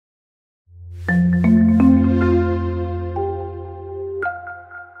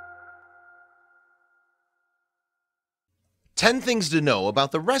10 things to know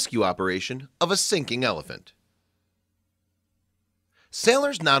about the rescue operation of a sinking elephant.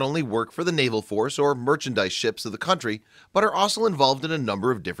 Sailors not only work for the naval force or merchandise ships of the country, but are also involved in a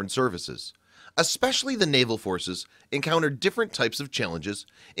number of different services. Especially the naval forces encounter different types of challenges,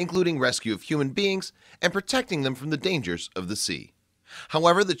 including rescue of human beings and protecting them from the dangers of the sea.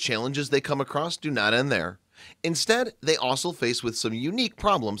 However, the challenges they come across do not end there. Instead, they also face with some unique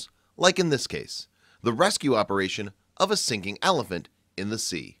problems, like in this case, the rescue operation of a sinking elephant in the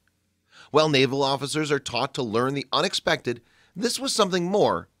sea. While naval officers are taught to learn the unexpected, this was something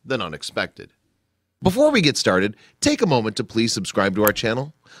more than unexpected. Before we get started, take a moment to please subscribe to our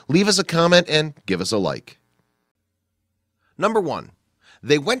channel, leave us a comment, and give us a like. Number 1.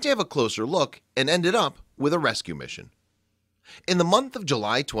 They went to have a closer look and ended up with a rescue mission. In the month of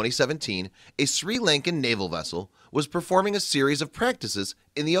July 2017, a Sri Lankan naval vessel was performing a series of practices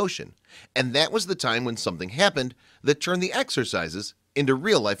in the ocean, and that was the time when something happened that turned the exercises into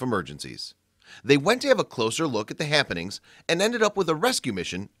real-life emergencies. They went to have a closer look at the happenings and ended up with a rescue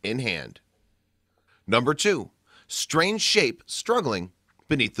mission in hand. Number 2. Strange shape struggling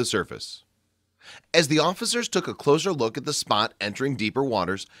beneath the surface. As the officers took a closer look at the spot entering deeper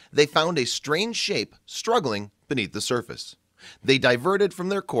waters, they found a strange shape struggling beneath the surface. They diverted from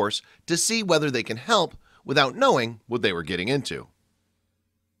their course to see whether they can help without knowing what they were getting into.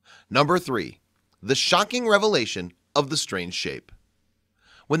 Number 3. The shocking revelation of the strange shape.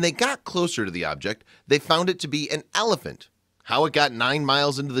 When they got closer to the object, they found it to be an elephant. How it got 9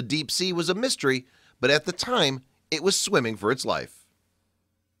 miles into the deep sea was a mystery, but at the time, it was swimming for its life.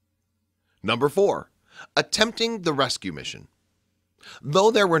 Number 4. Attempting the rescue mission. Though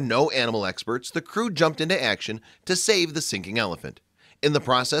there were no animal experts, the crew jumped into action to save the sinking elephant. In the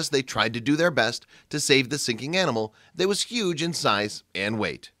process, they tried to do their best to save the sinking animal that was huge in size and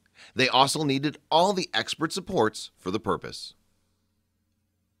weight. They also needed all the expert supports for the purpose.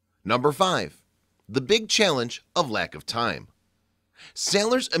 Number 5. The big challenge of lack of time.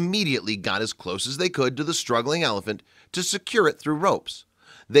 Sailors immediately got as close as they could to the struggling elephant to secure it through ropes.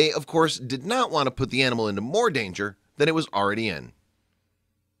 They, of course, did not want to put the animal into more danger than it was already in.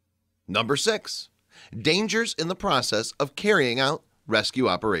 Number 6. Dangers in the process of carrying out rescue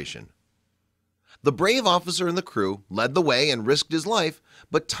operation. The brave officer and the crew led the way and risked his life,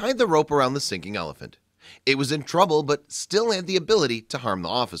 but tied the rope around the sinking elephant. It was in trouble, but still had the ability to harm the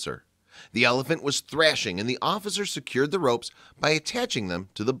officer. The elephant was thrashing, and the officer secured the ropes by attaching them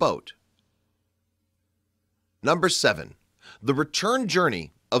to the boat. Number 7. The return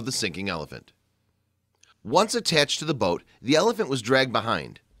journey of the sinking elephant. Once attached to the boat, the elephant was dragged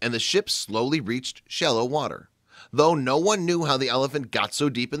behind, and the ship slowly reached shallow water. Though no one knew how the elephant got so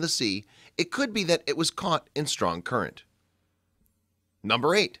deep in the sea, it could be that it was caught in strong current.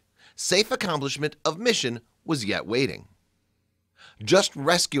 Number 8. Safe accomplishment of mission was yet waiting. Just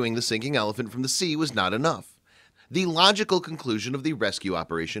rescuing the sinking elephant from the sea was not enough. The logical conclusion of the rescue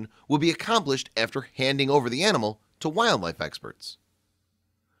operation would be accomplished after handing over the animal to wildlife experts.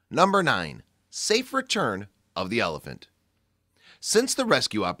 Number 9. Safe return of the elephant. Since the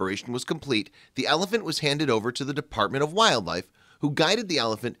rescue operation was complete, the elephant was handed over to the Department of Wildlife, who guided the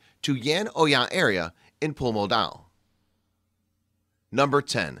elephant to Yan Oya area in Pulmodal. Number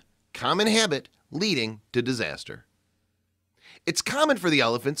 10. Common habit leading to disaster. It's common for the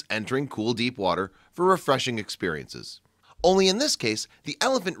elephants entering cool deep water for refreshing experiences. Only in this case, the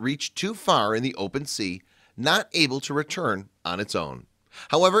elephant reached too far in the open sea, not able to return on its own.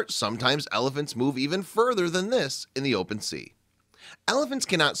 However, sometimes elephants move even further than this in the open sea. Elephants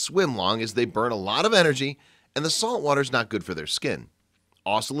cannot swim long as they burn a lot of energy, and the salt water is not good for their skin.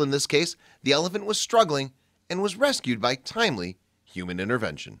 Also in this case, the elephant was struggling and was rescued by timely human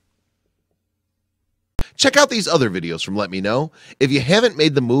intervention. Check out these other videos from Let Me Know. If you haven't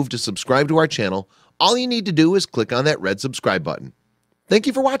made the move to subscribe to our channel, all you need to do is click on that red subscribe button. Thank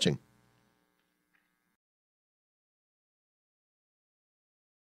you for watching.